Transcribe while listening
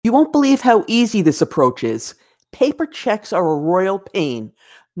You won't believe how easy this approach is. Paper checks are a royal pain.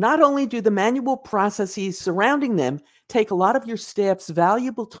 Not only do the manual processes surrounding them take a lot of your staff's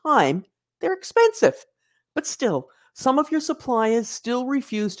valuable time, they're expensive. But still, some of your suppliers still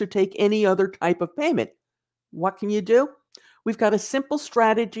refuse to take any other type of payment. What can you do? We've got a simple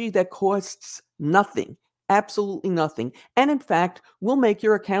strategy that costs nothing, absolutely nothing. And in fact, will make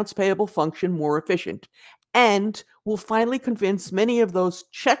your accounts payable function more efficient. And will finally convince many of those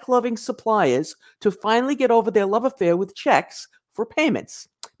check loving suppliers to finally get over their love affair with checks for payments.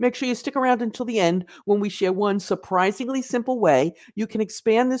 Make sure you stick around until the end when we share one surprisingly simple way you can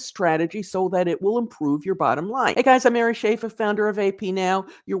expand this strategy so that it will improve your bottom line. Hey guys, I'm Mary Schaefer, founder of AP Now,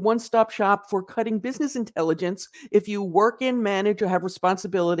 your one-stop shop for cutting business intelligence if you work in, manage, or have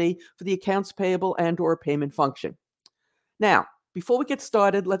responsibility for the accounts payable and or payment function. Now, before we get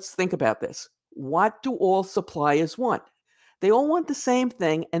started, let's think about this. What do all suppliers want? They all want the same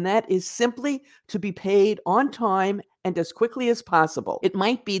thing, and that is simply to be paid on time and as quickly as possible. It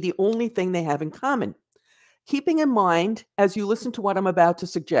might be the only thing they have in common. Keeping in mind, as you listen to what I'm about to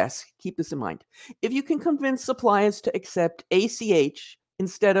suggest, keep this in mind. If you can convince suppliers to accept ACH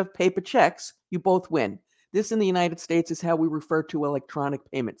instead of paper checks, you both win. This in the United States is how we refer to electronic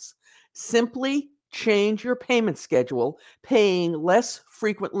payments. Simply change your payment schedule, paying less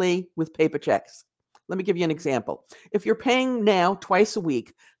frequently with paper checks. Let me give you an example. If you're paying now twice a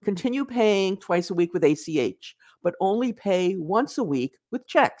week, continue paying twice a week with ACH, but only pay once a week with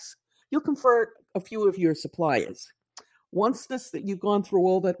checks. You'll convert a few of your suppliers. Once that you've gone through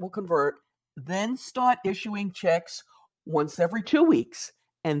all that will convert, then start issuing checks once every 2 weeks,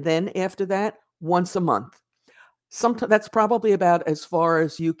 and then after that, once a month. That's probably about as far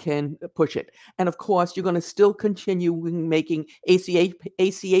as you can push it. And of course, you're going to still continue making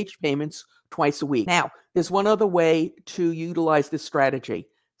ACH payments twice a week. Now, there's one other way to utilize this strategy.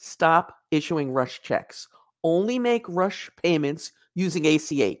 Stop issuing rush checks. Only make rush payments using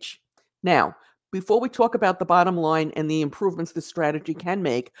ACH. Now, before we talk about the bottom line and the improvements this strategy can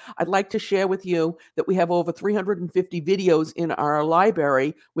make, I'd like to share with you that we have over 350 videos in our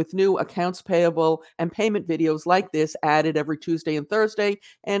library with new accounts payable and payment videos like this added every Tuesday and Thursday,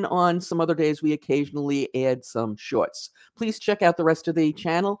 and on some other days we occasionally add some shorts. Please check out the rest of the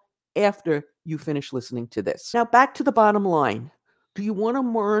channel after you finish listening to this. Now back to the bottom line. Do you want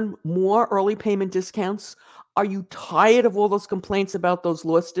to earn more early payment discounts? Are you tired of all those complaints about those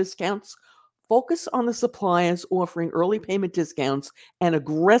lost discounts? Focus on the suppliers offering early payment discounts and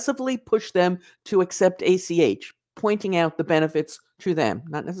aggressively push them to accept ACH, pointing out the benefits to them,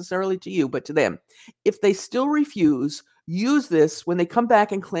 not necessarily to you, but to them. If they still refuse, use this when they come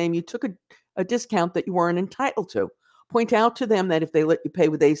back and claim you took a discount that you weren't entitled to. Point out to them that if they let you pay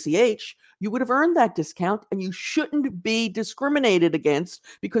with ACH, you would have earned that discount and you shouldn't be discriminated against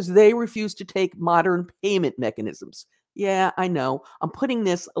because they refuse to take modern payment mechanisms. Yeah, I know. I'm putting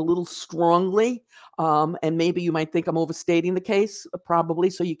this a little strongly, and maybe you might think I'm overstating the case, probably,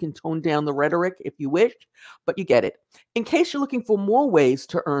 so you can tone down the rhetoric if you wish, but you get it. In case you're looking for more ways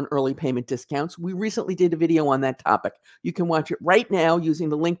to earn early payment discounts, we recently did a video on that topic. You can watch it right now using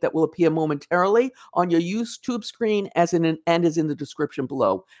the link that will appear momentarily on your YouTube screen and is in the description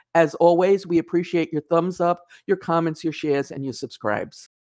below. As always, we appreciate your thumbs up, your comments, your shares, and your subscribes.